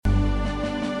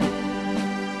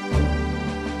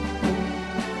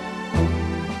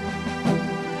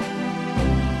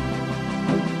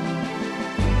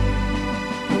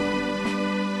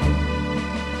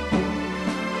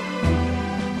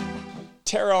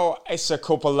Tero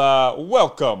Isokauppila,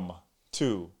 welcome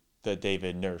to the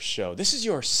David Nurse Show. This is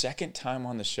your second time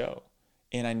on the show,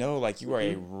 and I know you are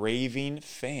a raving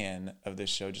fan of this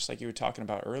show, just like you were talking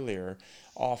about earlier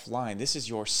offline. This is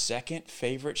your second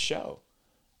favorite show.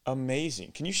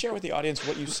 Amazing. Can you share with the audience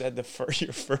what you said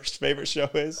your first favorite show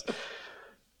is?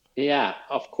 Yeah,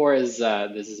 of course,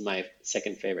 this is my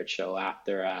second favorite show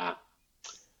after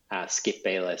Skip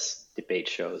Bayless debate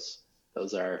shows.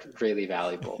 Those are really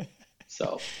valuable.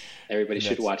 So everybody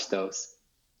should watch those.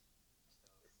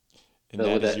 And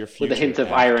that is your future. With a hint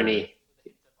of irony.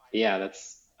 Yeah,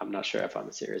 I'm not sure if I'm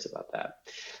serious about that.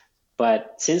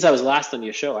 But since I was last on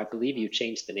your show, I believe you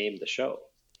changed the name of the show.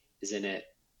 Isn't it?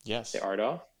 Yes. The Art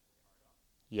of?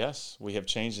 Yes, we have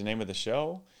changed the name of the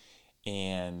show.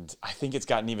 And I think it's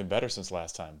gotten even better since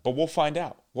last time. But we'll find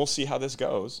out. We'll see how this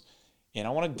goes. And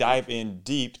I want to dive in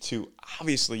deep to,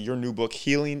 obviously, your new book,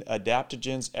 Healing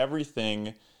Adaptogens,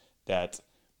 everything that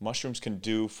mushrooms can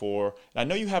do for, and I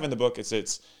know you have in the book,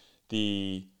 it's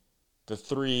the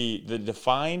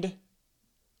defined,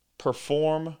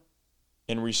 perform,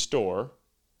 and restore.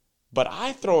 But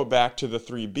I throw it back to the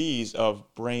 3 B's of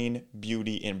brain,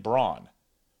 beauty, and brawn.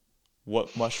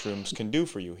 What mushrooms can do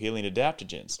for you, healing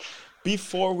adaptogens.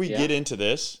 Before we get into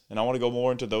this, and I want to go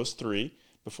more into those 3,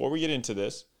 before we get into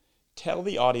this, tell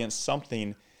the audience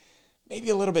something maybe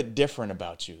a little bit different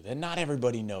about you that not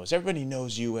everybody knows. Everybody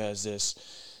knows you as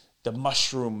the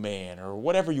mushroom man or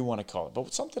whatever you want to call it,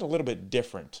 but something a little bit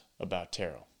different about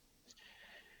Tero.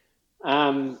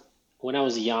 When I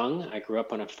was young, I grew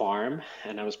up on a farm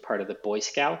and I was part of the Boy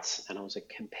Scouts and I was a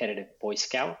competitive Boy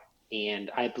Scout. And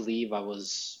I believe I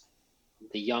was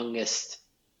the youngest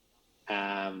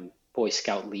Boy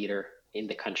Scout leader in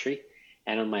the country.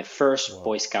 And on my first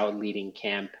Boy Scout leading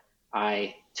camp,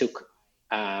 I took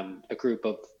a group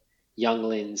of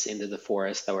younglings into the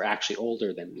forest that were actually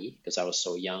older than me because I was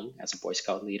so young as a Boy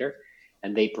Scout leader.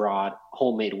 And they brought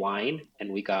homemade wine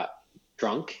and we got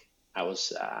drunk. I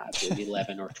was I believe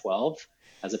 11 or 12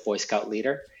 as a Boy Scout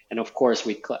leader. And of course,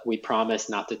 we promised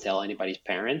not to tell anybody's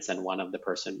parents. And one of the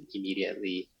person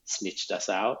immediately snitched us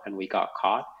out and we got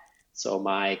caught. So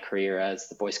my career as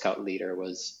the Boy Scout leader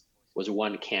was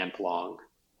 1 camp long.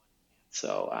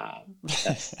 So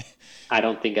I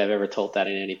don't think I've ever told that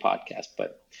in any podcast,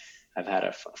 but I've had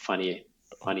a funny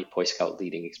Boy Scout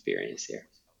leading experience here.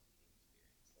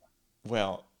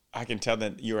 Well, I can tell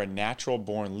that you're a natural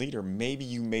born leader. Maybe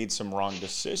you made some wrong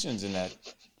decisions in that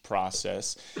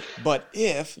process, but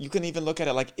if you can even look at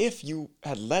it if you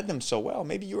had led them so well,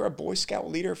 maybe you're a Boy Scout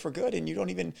leader for good and you don't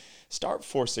even start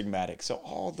 4 Sigmatic. So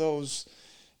all those,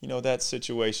 that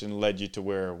situation led you to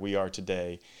where we are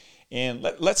today. And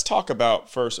let's talk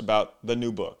first about the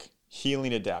new book,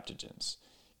 Healing Adaptogens.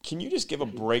 Can you just give a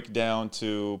breakdown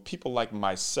to people like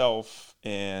myself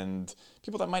and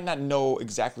people that might not know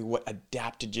exactly what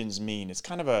adaptogens mean? It's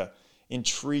kind of a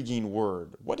intriguing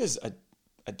word. What does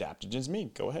adaptogens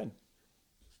mean? Go ahead.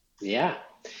 Yeah.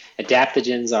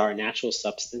 Adaptogens are natural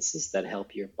substances that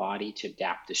help your body to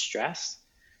adapt to stress.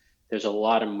 There's a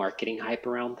lot of marketing hype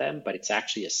around them, but it's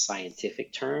actually a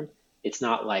scientific term. It's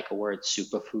not like a word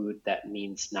superfood that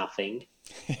means nothing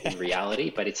in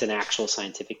reality, but it's an actual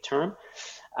scientific term.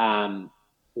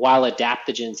 While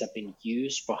adaptogens have been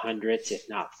used for hundreds, if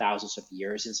not thousands of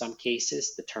years in some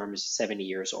cases, the term is 70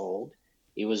 years old.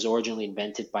 It was originally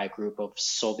invented by a group of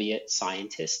Soviet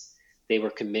scientists. They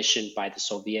were commissioned by the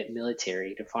Soviet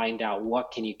military to find out what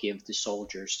can you give to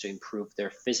soldiers to improve their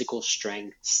physical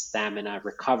strength, stamina,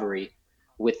 recovery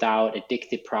without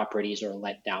addictive properties or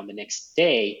let down the next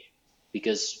day.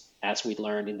 Because as we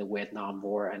learned in the Vietnam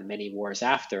War and many wars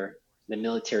after, the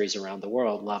militaries around the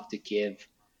world love to give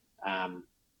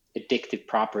addictive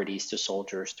properties to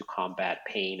soldiers to combat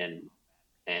pain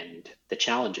and the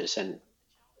challenges. And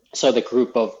so the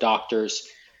group of doctors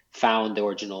found the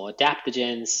original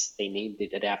adaptogens. They named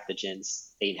it adaptogens.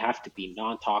 They have to be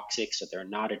non-toxic, so they're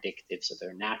not addictive, so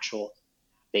they're natural.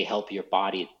 They help your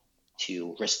body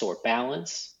to restore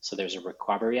balance. So there's a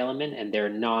recovery element, and they're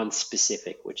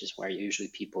non-specific, which is where usually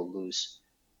people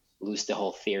lose the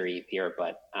whole theory here,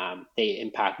 but they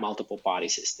impact multiple body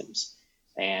systems.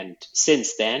 And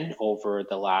since then, over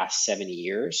the last 70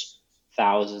 years,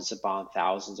 thousands upon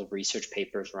thousands of research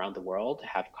papers around the world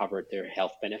have covered their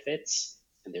health benefits,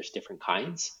 and there's different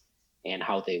kinds, and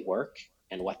how they work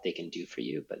and what they can do for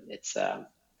you. But it's,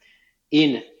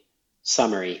 in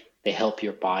summary, they help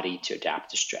your body to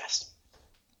adapt to stress.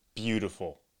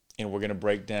 Beautiful. And we're going to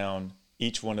break down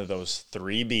each one of those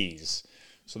 3 B's.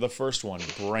 So the first one,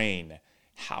 brain.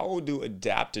 How do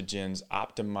adaptogens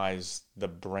optimize the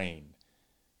brain?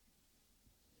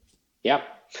 Yep.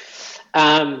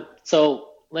 So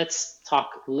let's talk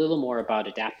a little more about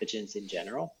adaptogens in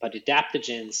general. But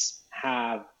adaptogens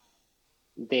have,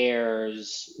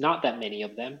 there's not that many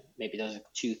of them. Maybe there's like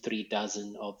 2-3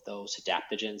 dozen of those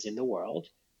adaptogens in the world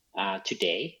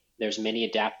today. There's many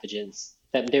adaptogens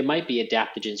that there might be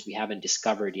adaptogens we haven't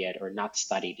discovered yet or not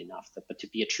studied enough. But to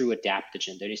be a true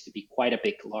adaptogen, there needs to be quite a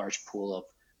big, large pool of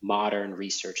modern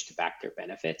research to back their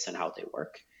benefits and how they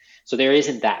work. So there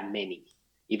isn't that many,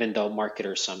 even though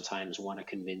marketers sometimes want to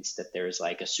convince that there's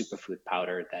like a superfood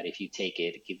powder that if you take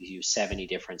it, it gives you 70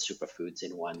 different superfoods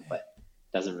in one, but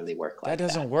it doesn't really work like That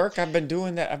doesn't work. I've been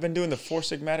doing that. I've been doing the Four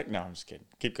Sigmatic. No, I'm just kidding.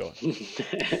 Keep going.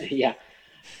 Yeah.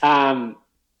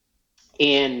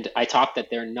 And I talked that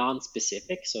they're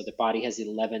non-specific. So the body has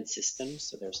 11 systems.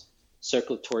 So there's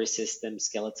circulatory system,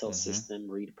 skeletal system,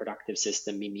 reproductive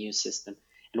system, immune system.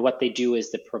 And what they do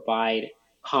is they provide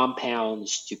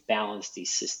compounds to balance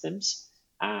these systems,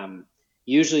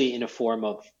 usually in a form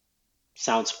of,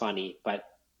 sounds funny, but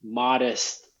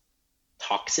modest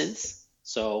toxins.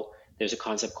 So there's a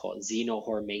concept called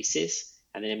xenohormesis,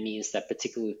 and then it means that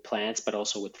particularly with plants, but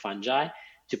also with fungi,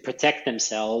 to protect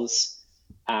themselves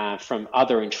from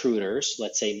other intruders.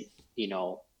 Let's say,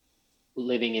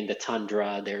 living in the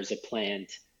tundra, there's a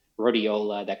plant,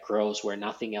 rhodiola, that grows where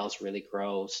nothing else really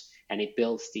grows, and it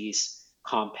builds these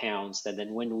compounds that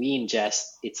then when we ingest,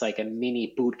 it's like a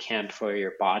mini boot camp for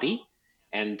your body,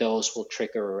 and those will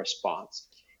trigger a response.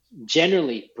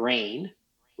 Generally, brain,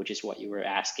 which is what you were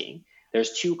asking,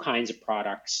 there's two kinds of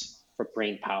products for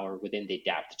brain power within the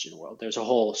adaptogen world. There's a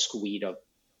whole suite of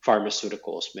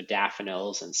pharmaceuticals,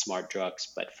 modafinils and smart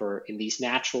drugs, but in these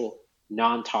natural,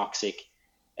 non-toxic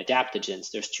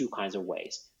adaptogens, there's two kinds of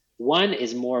ways. One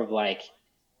is more of like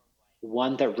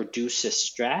one that reduces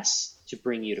stress to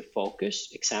bring you to focus.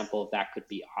 Example of that could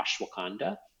be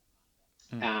ashwagandha.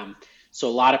 So a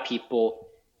lot of people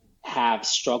have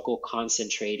struggle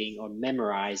concentrating or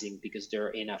memorizing because they're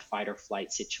in a fight or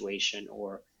flight situation,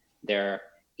 or their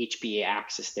HPA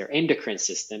axis, their endocrine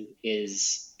system,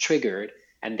 is triggered,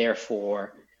 and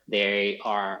therefore they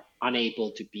are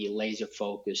unable to be laser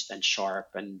focused and sharp,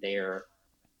 and their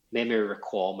memory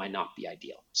recall might not be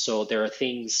ideal. So there are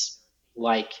things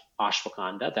like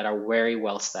ashwagandha that are very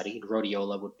well studied.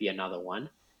 Rhodiola would be another one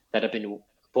that have been,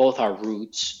 both are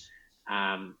roots,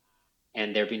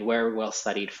 and they've been very well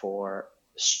studied for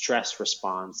stress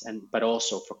response, but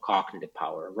also for cognitive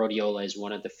power. Rhodiola is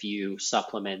one of the few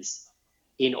supplements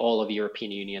in all of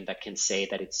European Union that can say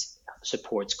that it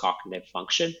supports cognitive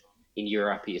function. In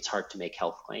Europe, it's hard to make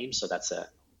health claims, so that's a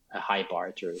high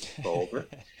bar to go over.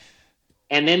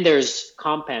 And then there's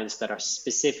compounds that are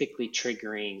specifically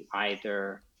triggering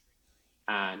either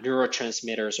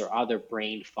neurotransmitters or other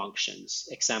brain functions.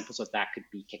 Examples of that could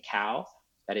be cacao.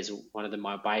 That is one of the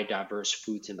more biodiverse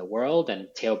foods in the world, and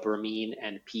theobromine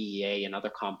and PEA and other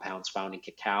compounds found in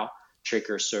cacao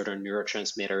trigger certain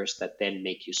neurotransmitters that then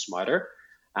make you smarter.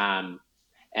 And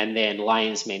then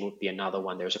lion's mane would be another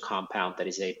one. There's a compound that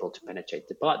is able to penetrate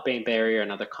the blood-brain barrier,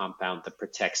 another compound that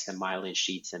protects the myelin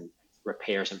sheaths and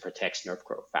repairs and protects nerve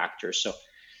growth factors. So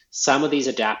some of these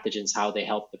adaptogens, how they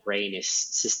help the brain is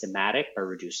systematic by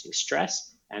reducing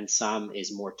stress, and some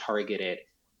is more targeted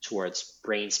towards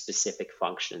brain-specific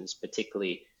functions,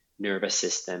 particularly nervous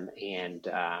system and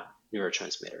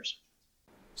neurotransmitters.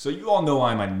 So you all know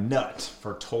I'm a nut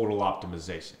for total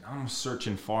optimization. I'm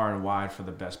searching far and wide for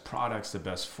the best products, the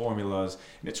best formulas,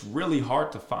 and it's really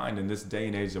hard to find in this day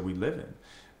and age that we live in.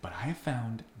 But I have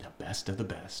found the best of the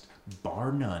best,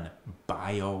 bar none,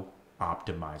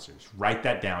 bio-optimizers. Write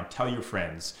that down. Tell your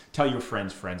friends,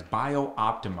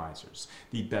 bio-optimizers,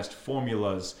 the best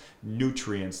formulas,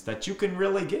 nutrients that you can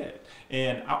really get.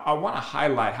 And I want to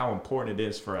highlight how important it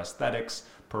is for aesthetics,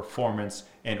 performance,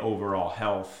 and overall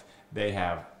health. They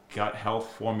have gut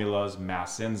health formulas,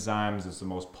 mass enzymes is the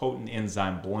most potent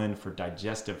enzyme blend for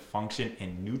digestive function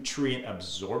and nutrient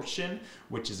absorption,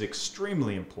 which is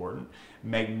extremely important.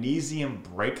 Magnesium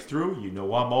breakthrough, you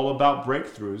know I'm all about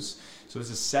breakthroughs. So this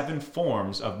is 7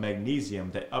 forms of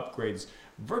magnesium that upgrades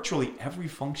virtually every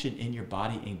function in your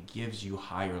body and gives you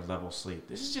higher level sleep.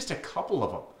 This is just a couple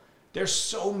of them. There's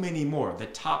so many more, the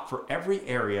top for every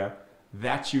area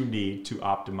that you need to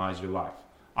optimize your life.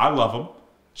 I love them.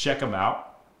 Check them out.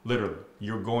 Literally,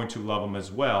 you're going to love them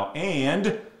as well.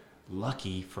 And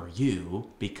lucky for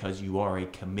you, because you are a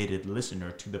committed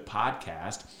listener to the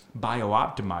podcast,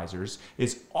 bio-optimizers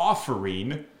is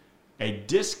offering a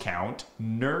discount,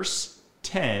 Nurse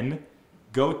 10.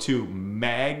 Go to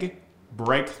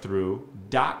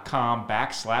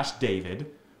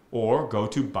magbreakthrough.com/David or go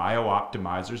to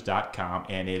biooptimizers.com,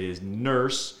 and it is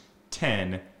Nurse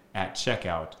 10 at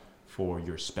checkout for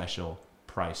your special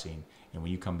pricing. And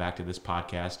when you come back to this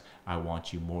podcast, I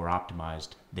want you more optimized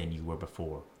than you were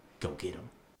before. Go get them.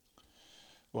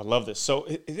 Well, I love this. So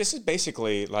this is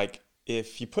basically like,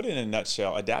 if you put it in a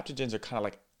nutshell, adaptogens are kind of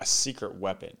like a secret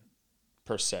weapon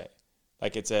per se.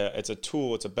 Like it's a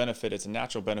tool, it's a benefit, it's a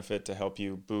natural benefit to help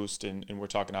you boost, and we're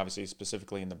talking obviously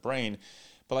specifically in the brain,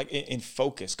 but like in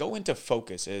focus, go into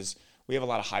focus. Is we have a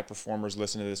lot of high performers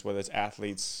listening to this, whether it's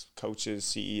athletes, coaches,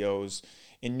 CEOs,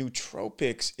 and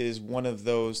nootropics is one of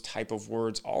those type of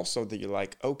words also that you're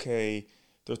like, okay,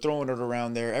 they're throwing it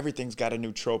around there, everything's got a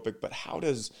nootropic, but how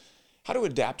do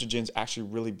adaptogens actually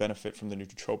really benefit from the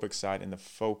nootropic side in the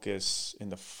focus, in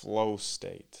the flow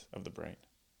state of the brain?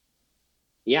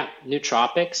 Yeah,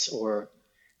 nootropics, or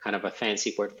kind of a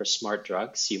fancy word for smart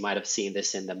drugs. You might have seen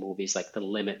this in the movies like The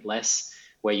Limitless,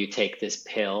 where you take this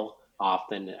pill,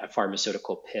 often a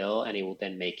pharmaceutical pill, and it will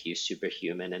then make you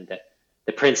superhuman. And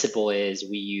the principle is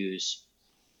we use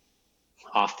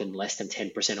often less than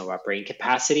 10% of our brain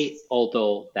capacity,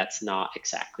 although that's not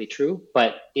exactly true,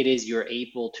 but it is, you're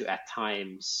able to at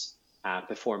times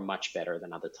perform much better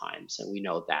than other times, and we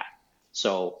know that.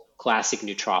 So classic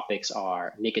nootropics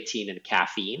are nicotine and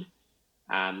caffeine.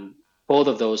 Both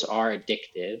of those are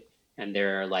addictive, and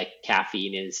they're like,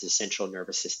 caffeine is a central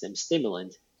nervous system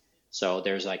stimulant. So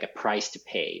there's like a price to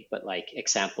pay, but like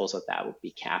examples of that would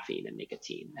be caffeine and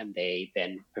nicotine, and they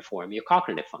then perform your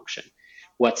cognitive function.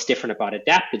 What's different about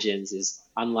adaptogens is,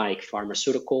 unlike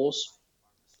pharmaceuticals,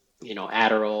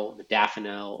 Adderall,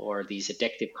 modafinil, or these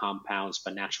addictive compounds,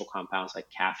 but natural compounds like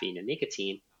caffeine and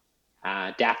nicotine,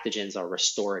 adaptogens are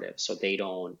restorative. So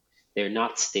they're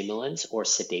not stimulants or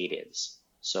sedatives.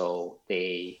 So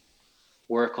they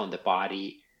work on the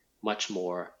body much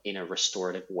more in a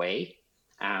restorative way.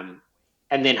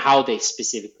 And then how they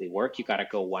specifically work, you got to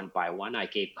go one by one. I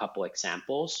gave a couple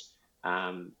examples,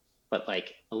 but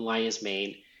like lion's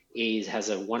mane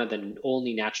has one of the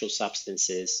only natural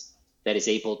substances that is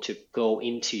able to go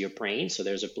into your brain. So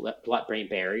there's a blood-brain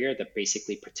barrier that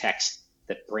basically protects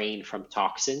the brain from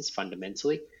toxins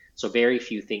fundamentally. So very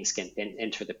few things can then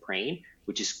enter the brain,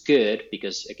 which is good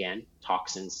because, again,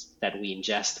 toxins that we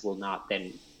ingest will not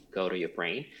then go to your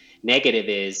brain. Negative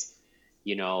is,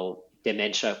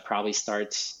 dementia probably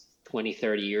starts 20,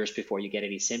 30 years before you get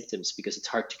any symptoms because it's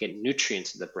hard to get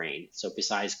nutrients to the brain. So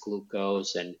besides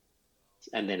glucose and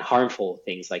then harmful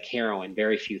things like heroin,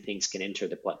 very few things can enter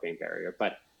the blood-brain barrier.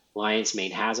 But lion's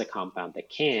mane has a compound that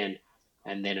can,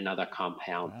 and then another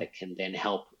compound that can then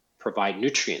help provide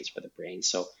nutrients for the brain.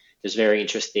 So there's very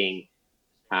interesting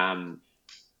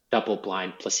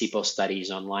double-blind placebo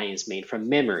studies on lion's mane from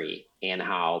memory, and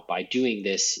how by doing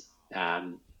this,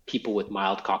 people with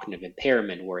mild cognitive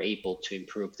impairment were able to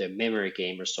improve their memory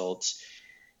game results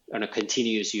on a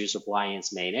continuous use of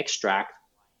lion's mane extract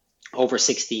over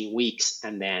 16 weeks.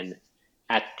 And then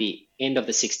at the end of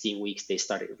the 16 weeks, they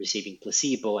started receiving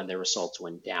placebo and their results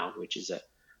went down, which is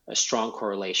a strong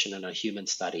correlation in a human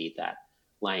study that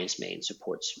lion's mane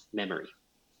supports memory.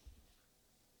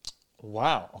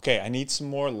 Wow. Okay, I need some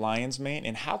more lion's mane.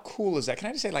 And how cool is that? Can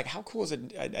I just say, like, how cool is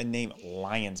a name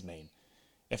lion's mane?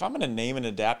 If I'm going to name an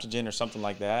adaptogen or something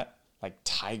like that, like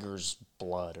tiger's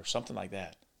blood or something like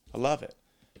that, I love it.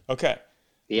 Okay.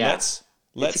 Yeah. It's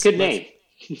a good name.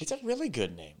 It's a really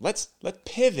good name. Let's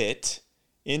pivot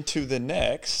into the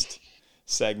next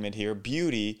segment here,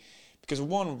 beauty, because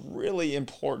one really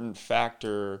important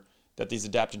factor that these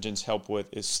adaptogens help with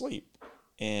is sleep.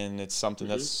 And it's something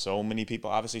that so many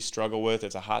people obviously struggle with.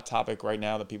 It's a hot topic right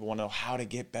now that people want to know how to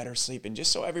get better sleep. And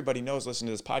just so everybody knows, listening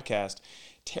to this podcast,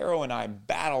 Tero and I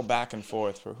battle back and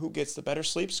forth for who gets the better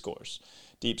sleep scores.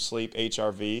 Deep sleep,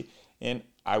 HRV, and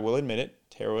I will admit it,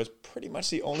 Tero is pretty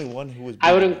much the only one who is.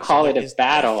 I wouldn't call it a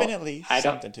battle. Definitely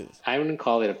something to this. I wouldn't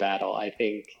call it a battle. I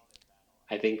think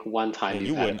one time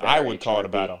you wouldn't. I would call it a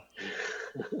battle.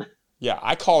 Yeah,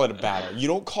 I call it a battle. You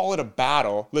don't call it a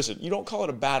battle. Listen, you don't call it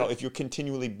a battle if you're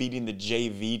continually beating the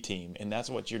JV team, and that's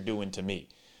what you're doing to me.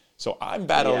 So I'm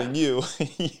battling you.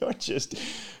 You're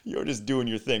just doing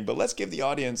your thing. But let's give the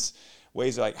audience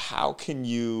ways like, how can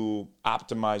you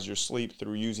optimize your sleep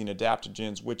through using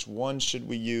adaptogens? Which one should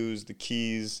we use? The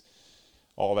keys,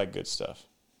 all that good stuff.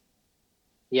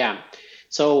 Yeah.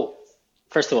 So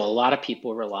first of all, a lot of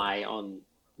people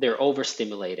they're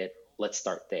overstimulated. Let's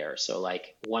start there. So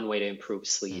like one way to improve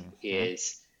sleep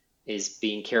is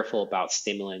being careful about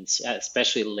stimulants,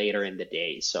 especially later in the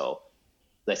day. So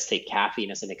let's take caffeine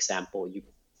as an example.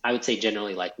 I would say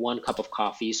generally like 1 cup of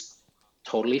coffee is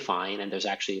totally fine. And there's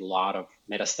actually a lot of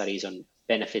meta studies on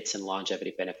benefits and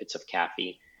longevity benefits of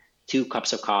caffeine. 2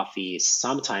 cups of coffee is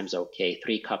sometimes okay.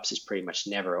 3 cups is pretty much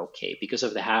never okay. Because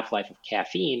of the half-life of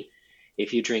caffeine,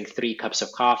 if you drink 3 cups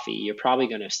of coffee, you're probably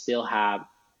going to still have,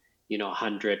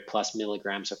 100 plus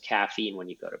milligrams of caffeine when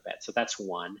you go to bed. So that's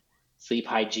one. Sleep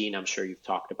hygiene, I'm sure you've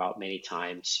talked about many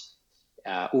times.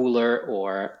 Uller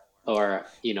or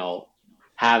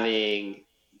having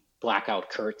blackout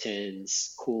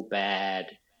curtains, cool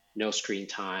bed, no screen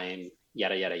time,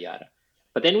 yada, yada, yada.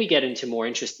 But then we get into more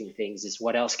interesting things is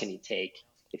what else can you take?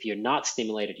 If you're not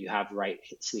stimulated, you have right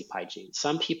sleep hygiene.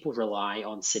 Some people rely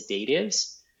on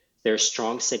sedatives. There are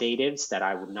strong sedatives that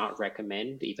I would not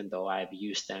recommend, even though I've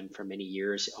used them for many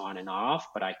years on and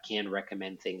off, but I can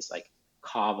recommend things like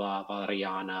Kava,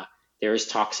 Valeriana. There is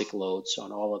toxic loads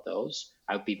on all of those.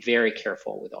 I would be very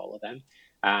careful with all of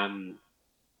them.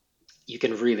 You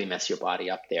can really mess your body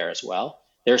up there as well.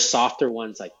 There's softer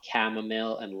ones like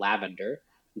chamomile and lavender.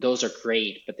 Those are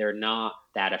great, but they're not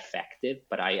that effective.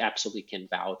 But I absolutely can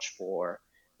vouch for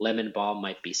lemon balm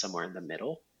might be somewhere in the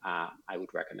middle. I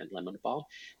would recommend lemon balm.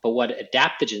 But what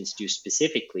adaptogens do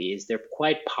specifically is they're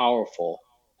quite powerful,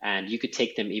 and you could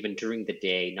take them even during the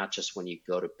day, not just when you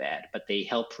go to bed, but they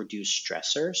help reduce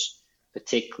stressors,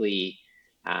 particularly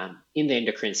in the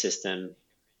endocrine system.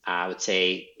 I would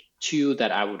say two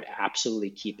that I would absolutely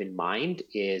keep in mind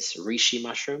is reishi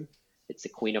mushroom. It's the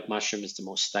queen of mushrooms. It's the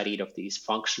most studied of these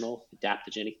functional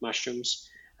adaptogenic mushrooms.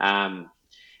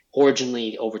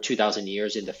 Originally, over 2,000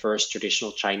 years in the first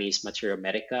traditional Chinese Materia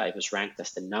Medica, it was ranked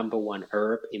as the #1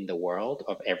 herb in the world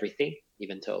of everything,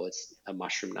 even though it's a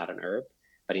mushroom, not an herb.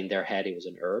 But in their head, it was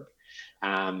an herb.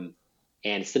 And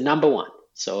it's the #1.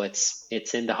 So it's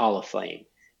in the Hall of Fame.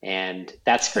 And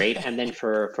that's great. And then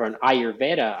for an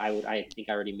Ayurveda, I think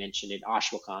I already mentioned it,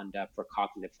 ashwagandha for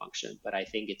cognitive function. But I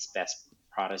think its best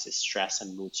product is stress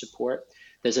and mood support.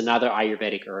 There's another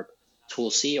Ayurvedic herb,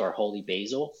 tulsi or holy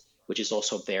basil, which is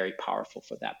also very powerful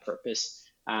for that purpose.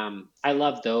 I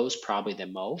love those probably the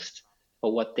most.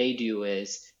 But what they do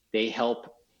is they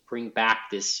help bring back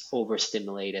this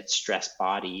overstimulated, stressed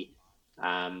body.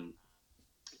 And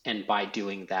by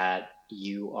doing that,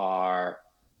 you are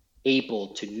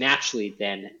able to naturally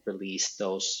then release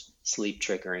those sleep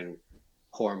triggering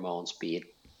hormones, be it,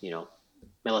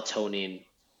 melatonin.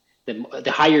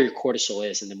 The higher your cortisol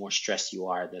is and the more stressed you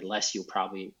are, the less you'll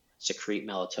probably secrete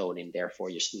melatonin,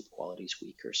 therefore your sleep quality is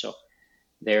weaker. So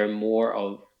they're more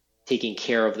of taking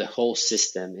care of the whole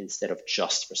system instead of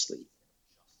just for sleep.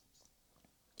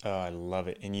 Oh, I love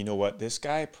it. And you know what? This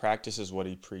guy practices what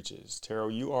he preaches. Tero,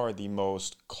 you are the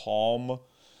most calm,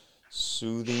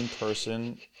 soothing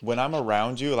person. When I'm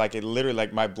around you, like it literally,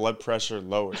 like my blood pressure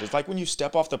lowers. It's like when you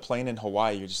step off the plane in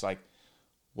Hawaii, you're just like,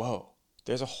 whoa,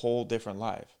 there's a whole different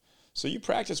life. So you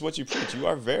practice what you preach. You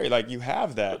are very, like, you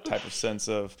have that type of sense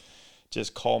of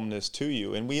just calmness to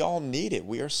you. And we all need it.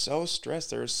 We are so stressed.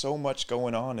 There is so much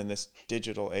going on in this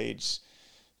digital age,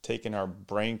 taking our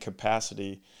brain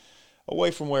capacity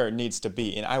away from where it needs to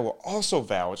be. And I will also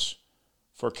vouch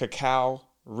for cacao,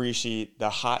 reishi, the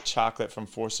hot chocolate from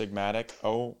Four Sigmatic.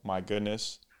 Oh my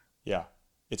goodness. Yeah,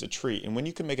 it's a treat. And when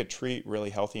you can make a treat really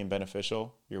healthy and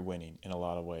beneficial, you're winning in a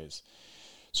lot of ways.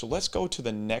 So let's go to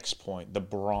the next point, the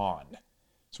brawn.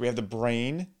 So we have the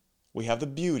brain, we have the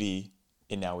beauty,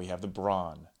 and now we have the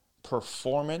brawn.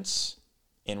 Performance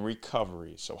and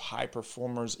recovery. So high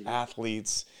performers,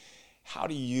 athletes, how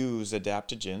to use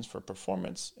adaptogens for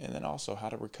performance, and then also how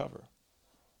to recover.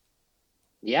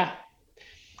 Yeah,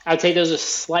 I would say those are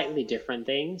slightly different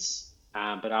things,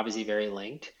 but obviously very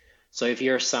linked. So if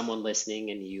you're someone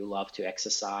listening and you love to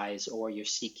exercise or you're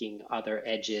seeking other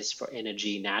edges for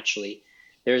energy naturally,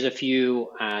 there's a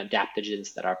few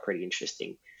adaptogens that are pretty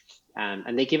interesting.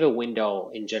 And they give a window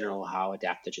in general how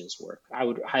adaptogens work. I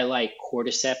would highlight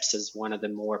cordyceps as one of the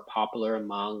more popular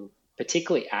among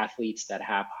particularly athletes that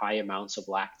have high amounts of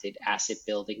lactic acid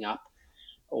building up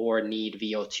or need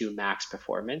VO2 max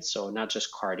performance. So not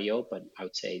just cardio, but I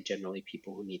would say generally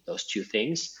people who need those two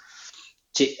things.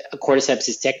 Cordyceps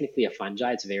is technically a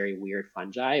fungi. It's a very weird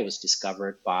fungi. It was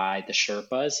discovered by the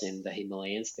Sherpas in the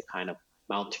Himalayas, the kind of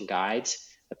mountain guides,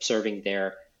 observing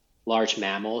their large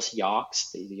mammals,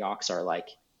 yaks. The yaks are like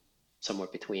somewhere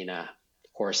between a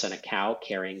horse and a cow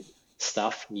carrying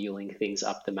stuff, muling things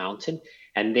up the mountain.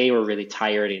 And they were really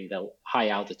tired in the high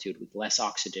altitude with less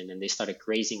oxygen. And they started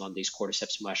grazing on these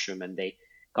cordyceps mushroom and they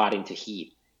got into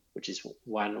heat, which is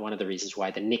one of the reasons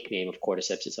why the nickname of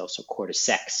cordyceps is also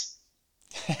cordyceps.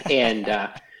 And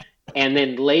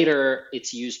then later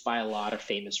it's used by a lot of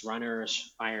famous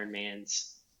runners,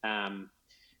 Ironmans.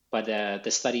 But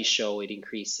the studies show it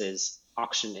increases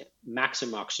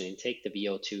maximum oxygen intake, the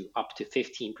VO2, up to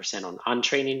 15% on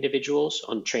untrained individuals.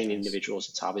 On trained individuals,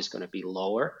 it's always going to be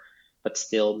lower, but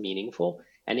still meaningful.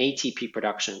 And ATP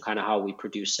production, kind of how we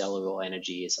produce cellular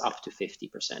energy, is up to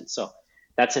 50%. So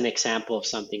that's an example of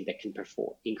something that can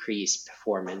increase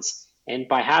performance. And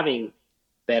by having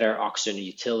better oxygen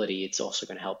utility, it's also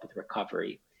going to help with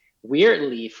recovery.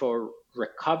 Weirdly, for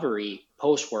recovery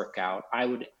post-workout, I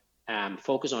would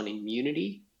focus on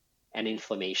immunity and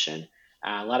inflammation.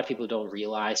 A lot of people don't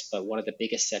realize, but one of the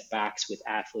biggest setbacks with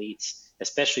athletes,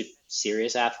 especially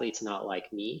serious athletes, not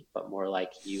like me, but more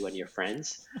like you and your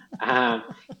friends,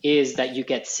 is that you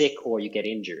get sick or you get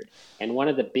injured. And one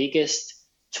of the biggest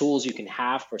tools you can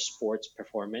have for sports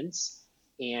performance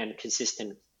and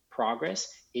consistent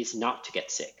progress is not to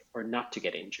get sick or not to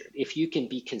get injured. If you can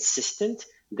be consistent,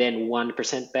 then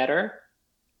 1% better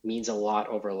means a lot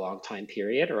over a long time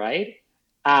period, right?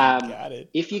 Got it.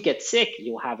 If you get sick,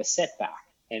 you'll have a setback.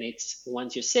 And it's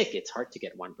once you're sick, it's hard to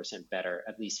get 1% better,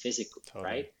 at least physically, totally.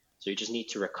 Right? So you just need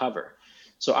to recover.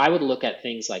 So I would look at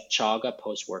things like chaga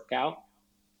post-workout.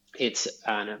 It's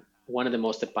one of the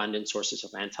most abundant sources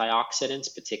of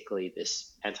antioxidants, particularly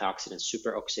this antioxidant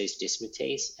superoxidase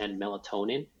dismutase and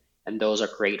melatonin. And those are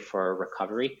great for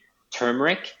recovery.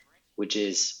 Turmeric, which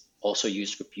is also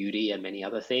used for beauty and many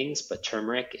other things, but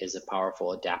turmeric is a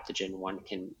powerful adaptogen one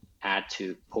can add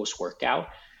to post-workout.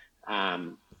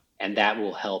 And that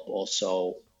will help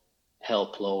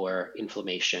lower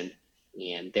inflammation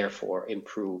and therefore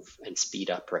improve and speed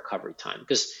up recovery time.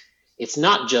 Because it's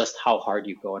not just how hard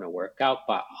you go in a workout,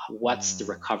 but what's the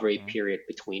recovery period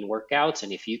between workouts.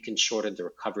 And if you can shorten the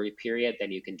recovery period,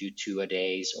 then you can do 2 a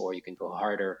days, or you can go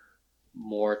harder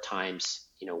more times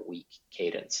in a week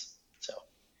cadence. So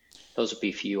those would be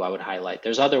a few I would highlight.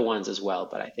 There's other ones as well,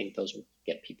 but I think those would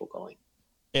get people going.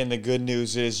 And the good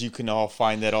news is you can all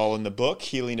find that all in the book,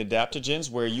 Healing Adaptogens,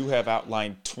 where you have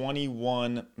outlined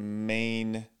 21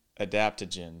 main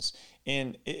adaptogens.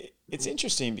 And it's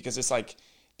interesting because it's like,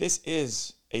 this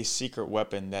is a secret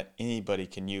weapon that anybody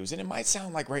can use. And it might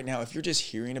sound like right now, if you're just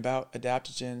hearing about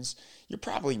adaptogens, you're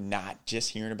probably not just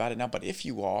hearing about it now. But if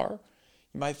you are,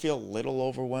 you might feel a little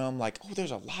overwhelmed, like, oh,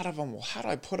 there's a lot of them. Well, how do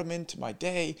I put them into my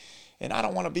day? And I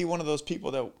don't want to be one of those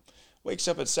people that wakes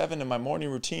up at 7 and my morning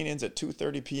routine ends at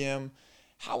 2:30 p.m.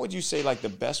 How would you say like the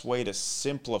best way to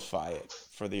simplify it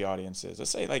for the audience is? Let's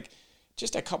say like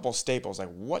just a couple staples, like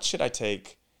what should I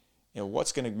take? You know,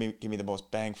 what's going to give me the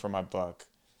most bang for my buck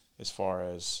as far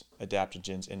as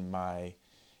adaptogens in my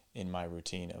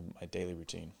routine, my daily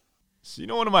routine? So, you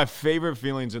know, one of my favorite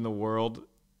feelings in the world,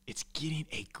 it's getting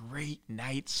a great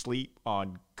night's sleep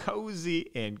on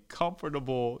cozy and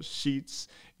comfortable sheets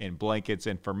and blankets.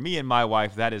 And for me and my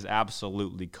wife, that is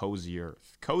absolutely Cozy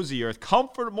Earth. Cozy Earth,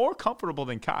 more comfortable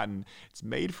than cotton. It's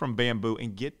made from bamboo.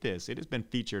 And get this, it has been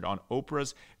featured on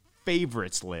Oprah's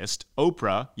favorites list.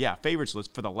 Favorites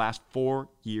list for the last 4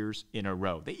 years in a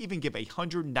row. They even give a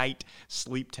 100-night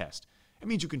sleep test. It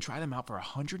means you can try them out for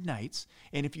 100 nights,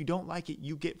 and if you don't like it,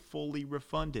 you get fully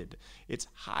refunded. It's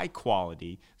high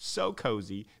quality, so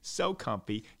cozy, so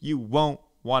comfy, you won't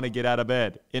want to get out of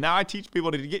bed. And now I teach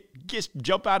people to just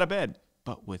jump out of bed.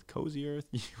 But with Cozy Earth,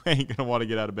 you ain't going to want to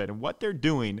get out of bed. And what they're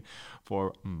doing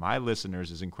for my listeners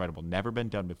is incredible. Never been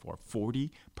done before. 40%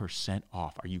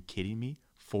 off. Are you kidding me?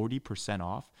 40%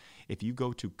 off. If you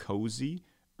go to Cozy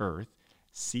Earth,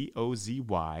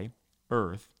 COZY,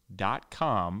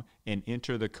 Earth.com and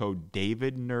enter the code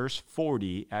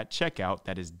DavidNurse40 at checkout,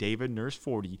 that is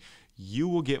DavidNurse40, you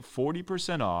will get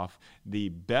 40% off the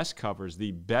best covers,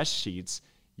 the best sheets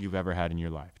you've ever had in your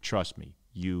life. Trust me,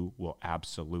 you will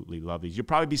absolutely love these. You'll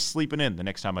probably be sleeping in the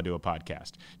next time I do a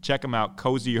podcast. Check them out,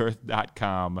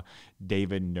 CozyEarth.com,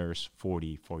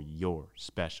 DavidNurse40 for your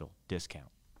special discount.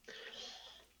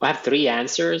 I have 3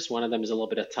 answers. One of them is a little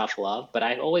bit of tough love, but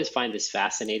I always find this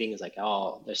fascinating. It's like,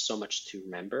 oh, there's so much to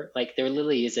remember. Like there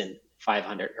literally isn't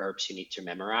 500 herbs you need to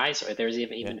memorize, or there's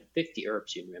even 50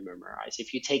 herbs you memorize.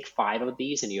 If you take 5 of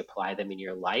these and you apply them in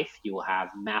your life, you will have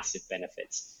massive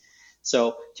benefits.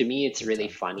 So to me, it's really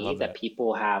funny that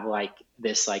people have like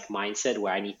this like mindset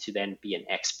where I need to then be an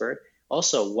expert.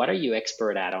 Also, what are you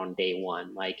expert at on day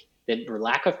one? Like the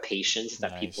lack of patience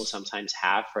that people sometimes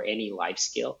have for any life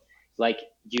skill. Like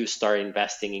you start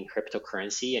investing in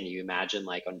cryptocurrency and you imagine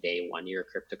like on day one, you're a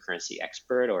cryptocurrency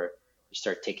expert, or you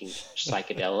start taking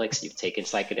psychedelics. You've taken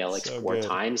psychedelics 4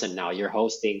 times and now you're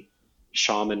hosting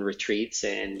shaman retreats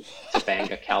in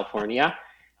Topanga, California.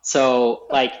 So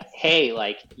like, hey,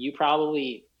 like you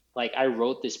probably, like I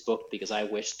wrote this book because I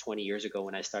wish 20 years ago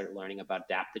when I started learning about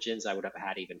adaptogens, I would have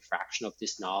had even fraction of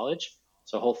this knowledge.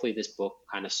 So hopefully this book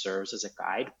kind of serves as a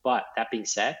guide. But that being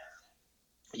said,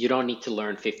 you don't need to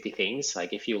learn 50 things.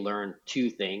 Like if you learn 2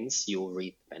 things, you will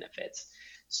reap benefits.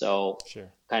 So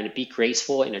Sure. kind of be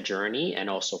graceful in a journey and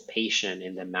also patient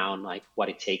in the amount, like what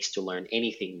it takes to learn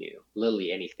anything new,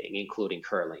 literally anything, including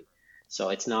curling. So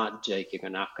it's not like you're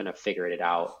not going to figure it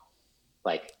out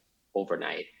like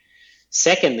overnight.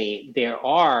 Secondly, there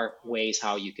are ways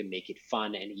how you can make it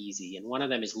fun and easy. And one of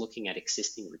them is looking at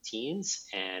existing routines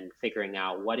and figuring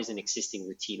out what is an existing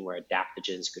routine where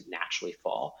adaptogens could naturally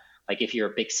fall. Like if you're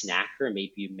a big snacker,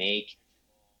 maybe you make,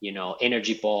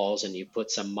 energy balls and you put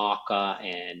some maca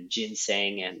and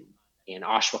ginseng and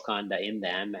ashwagandha in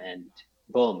them, and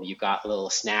boom, you got a little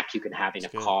snack you can have in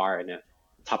It's a good. car in a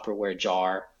Tupperware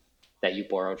jar that you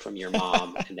borrowed from your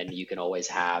mom, and then you can always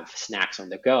have snacks on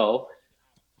the go.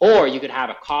 Or you could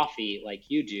have a coffee like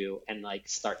you do and like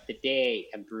start the day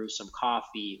and brew some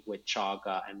coffee with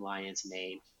chaga and lion's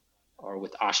mane or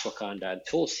with ashwagandha and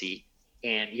tulsi.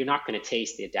 And you're not going to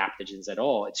taste the adaptogens at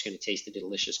all. It's going to taste a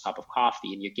delicious cup of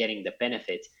coffee and you're getting the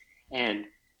benefit. And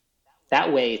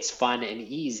that way it's fun and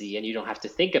easy and you don't have to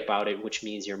think about it, which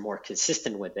means you're more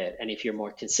consistent with it. And if you're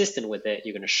more consistent with it,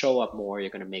 you're going to show up more, you're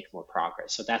going to make more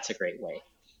progress. So that's a great way.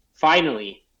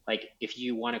 Finally, like if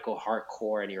you want to go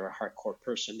hardcore and you're a hardcore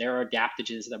person, there are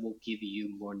adaptogens that will give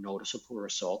you more noticeable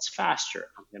results faster.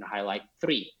 I'm going to highlight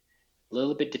three, a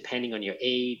little bit depending on your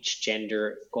age,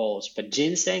 gender, goals. But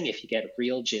ginseng, if you get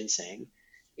real ginseng,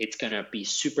 it's going to be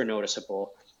super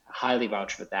noticeable. I highly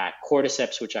vouch for that.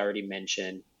 Cordyceps, which I already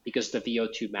mentioned, because the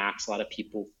VO2 max, a lot of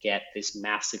people get this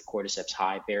massive cordyceps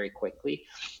high very quickly.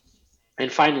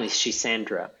 And finally,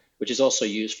 Schisandra, which is also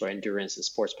used for endurance and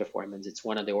sports performance. It's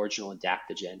one of the original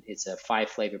adaptogen. It's a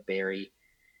 5-flavor berry.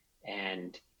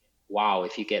 And wow,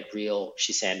 if you get real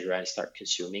Schisandra and start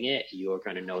consuming it, you're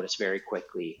going to notice very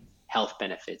quickly health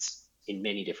benefits in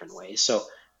many different ways. So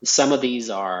some of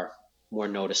these are more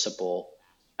noticeable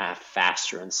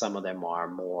faster, and some of them are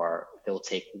more, they'll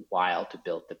take a while to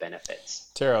build the benefits.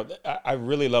 Tero, I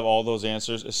really love all those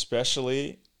answers,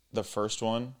 especially the first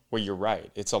one where you're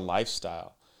right. It's a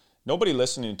lifestyle. Nobody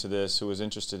listening to this who is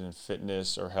interested in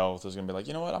fitness or health is going to be like,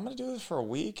 you know what, I'm going to do this for a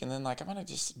week and then like I'm going to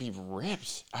just be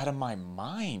ripped out of my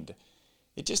mind.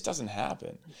 It just doesn't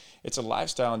happen. It's a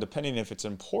lifestyle, and depending if it's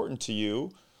important to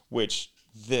you, which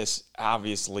this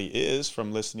obviously is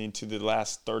from listening to the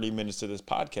last 30 minutes of this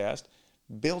podcast,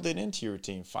 build it into your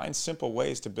routine. Find simple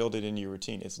ways to build it into your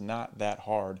routine. It's not that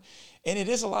hard. And it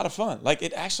is a lot of fun. Like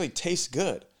it actually tastes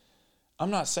good. I'm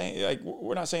not saying like,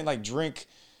 we're not saying like drink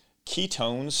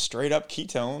ketones, straight up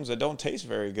ketones that don't taste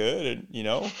very good. And,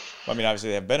 I mean, obviously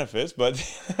they have benefits, but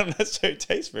they don't necessarily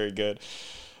taste very good.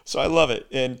 So I love it.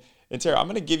 And Tara, I'm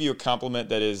going to give you a compliment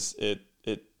that is, it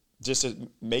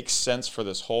makes sense for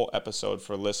this whole episode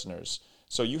for listeners.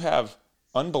 So you have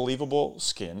unbelievable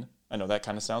skin. I know that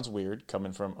kind of sounds weird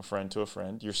coming from a friend to a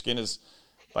friend. Your skin is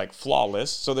like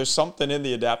flawless. So there's something in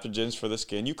the adaptogens for the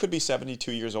skin. You could be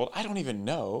 72 years old. I don't even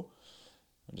know.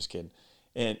 I'm just kidding.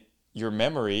 And your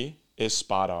memory is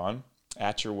spot on.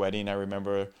 At your wedding, I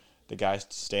remember the guy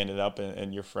standing up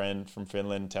and your friend from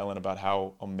Finland telling about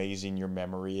how amazing your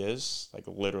memory is. Like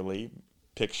literally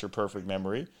picture perfect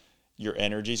memory. Your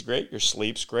energy's great. Your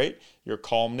sleep's great. Your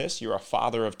calmness. You're a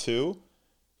father of 2.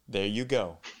 There you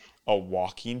go. A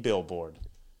walking billboard.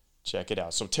 Check it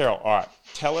out. So Tero, all right,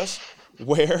 tell us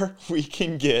where we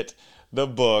can get the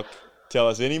book. Tell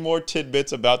us any more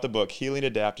tidbits about the book, Healing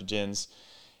Adaptogens,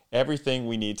 everything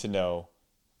we need to know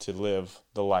to live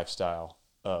the lifestyle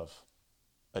of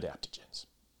adaptogens.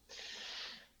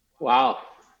 Wow.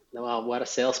 Well, what a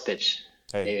sales pitch.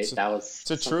 Hey, That was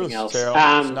it's a something truth, else. Tero.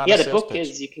 It's not a The sales book pitch.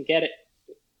 is, you can get it.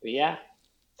 Yeah.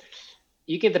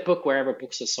 You get the book wherever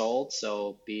books are sold.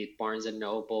 So be it Barnes and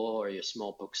Noble or your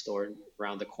small bookstore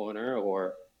around the corner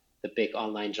or the big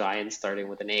online giant starting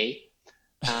with an A.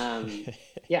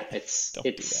 Yeah, it's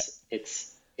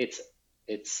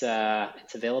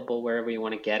available wherever you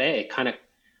want to get it.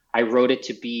 I wrote it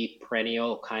to be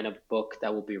perennial kind of book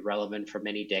that will be relevant for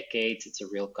many decades. It's a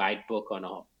real guidebook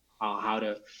on how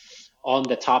to, on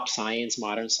the top science,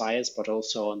 modern science, but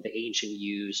also on the ancient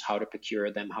use, how to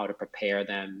procure them, how to prepare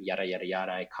them, yada, yada,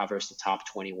 yada. It covers the top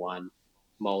 21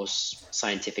 most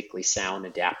scientifically sound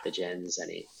adaptogens, and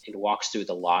it walks through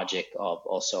the logic of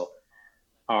also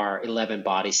our 11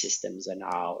 body systems and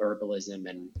how herbalism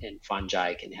and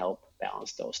fungi can help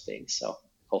balance those things. So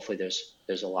hopefully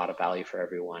there's a lot of value for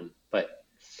everyone. But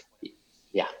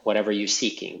yeah, whatever you're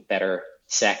seeking, better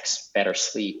sex, better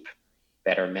sleep,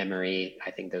 better memory.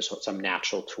 I think there's some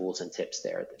natural tools and tips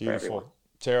there for everyone. Beautiful.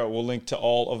 Tara, we'll link to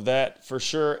all of that for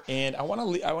sure. And I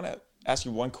want to ask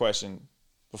you one question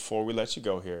before we let you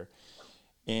go here.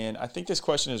 And I think this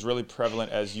question is really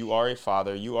prevalent as you are a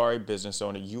father, you are a business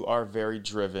owner, you are very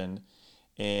driven,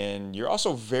 and you're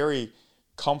also very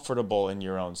comfortable in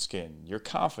your own skin. You're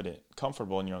confident,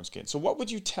 comfortable in your own skin. So what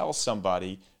would you tell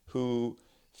somebody who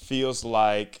feels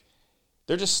like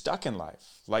they're just stuck in life?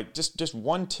 Like just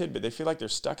one tidbit. They feel like they're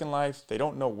stuck in life. They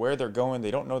don't know where they're going. They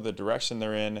don't know the direction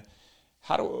they're in.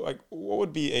 What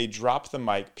would be a drop the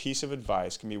mic piece of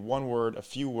advice? Can be one word, a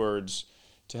few words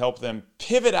to help them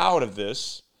pivot out of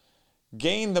this,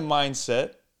 gain the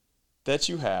mindset that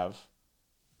you have,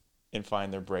 and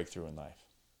find their breakthrough in life?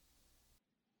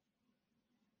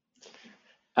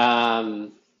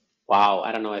 Wow,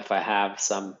 I don't know if I have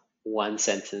some one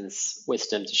sentence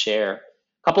wisdom to share.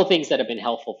 A couple of things that have been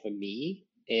helpful for me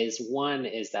is one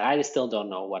is that I still don't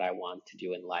know what I want to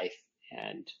do in life.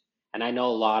 And I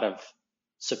know a lot of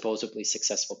supposedly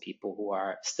successful people who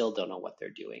are still don't know what they're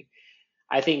doing.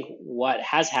 I think what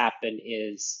has happened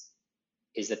is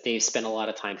that they've spent a lot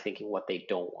of time thinking what they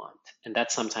don't want. And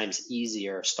that's sometimes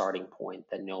easier starting point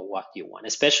than know what you want,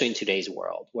 especially in today's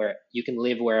world where you can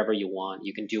live wherever you want,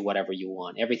 you can do whatever you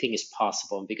want. Everything is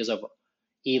possible. And because of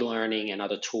e-learning and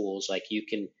other tools, like you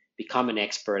can become an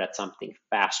expert at something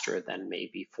faster than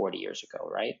maybe 40 years ago,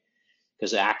 right?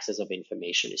 Because the access of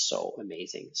information is so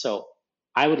amazing. So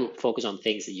I would focus on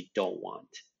things that you don't want,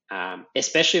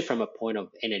 especially from a point of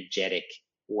energetic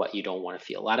what you don't want to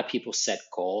feel. A lot of people set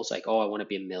goals like, oh, I want to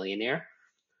be a millionaire.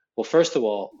 Well, first of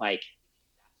all, like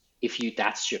if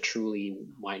that's your truly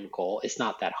mind goal, it's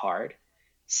not that hard.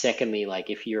 Secondly, like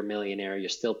if you're a millionaire, you're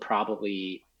still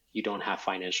probably, you don't have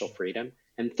financial freedom.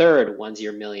 And third, once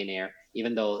you're a millionaire,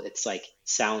 even though it's like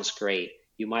sounds great,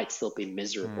 you might still be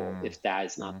miserable if that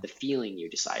is not the feeling you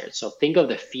desired. So think of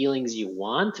the feelings you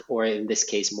want, or in this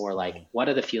case, more like what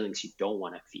are the feelings you don't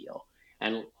want to feel,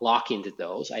 and lock into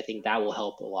those. I think that will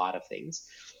help a lot of things.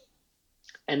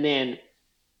 And then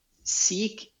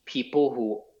seek people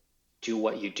who do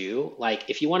what you do.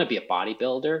 Like if you want to be a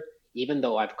bodybuilder, even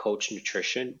though I've coached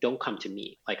nutrition, don't come to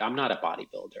me. Like I'm not a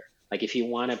bodybuilder. Like if you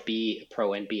want to be a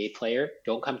pro NBA player,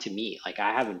 don't come to me. Like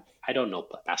I don't know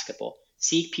basketball.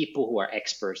 Seek people who are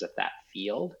experts at that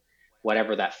field,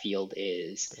 whatever that field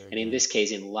is. And in this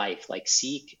case, in life, like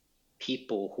seek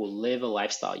people who live a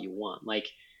lifestyle you want. Like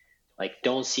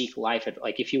don't seek like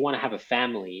if you want to have a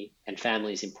family and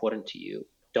family is important to you,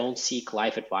 don't seek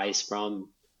life advice from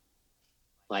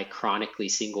like chronically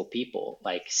single people.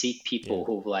 Like seek people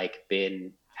who've like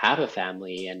have a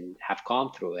family and have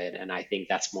gone through it. And I think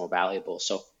that's more valuable.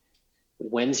 So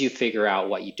once you figure out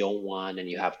what you don't want and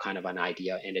you have kind of an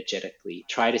idea energetically,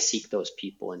 try to seek those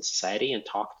people in society and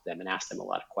talk to them and ask them a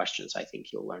lot of questions. I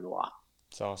think you'll learn a lot.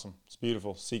 It's awesome. It's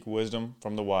beautiful. Seek wisdom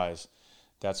from the wise.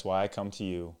 That's why I come to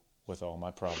you with all my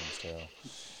problems, Tero.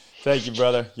 Thank you,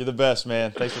 brother. You're the best,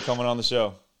 man. Thanks for coming on the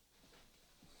show.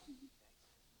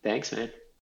 Thanks, man.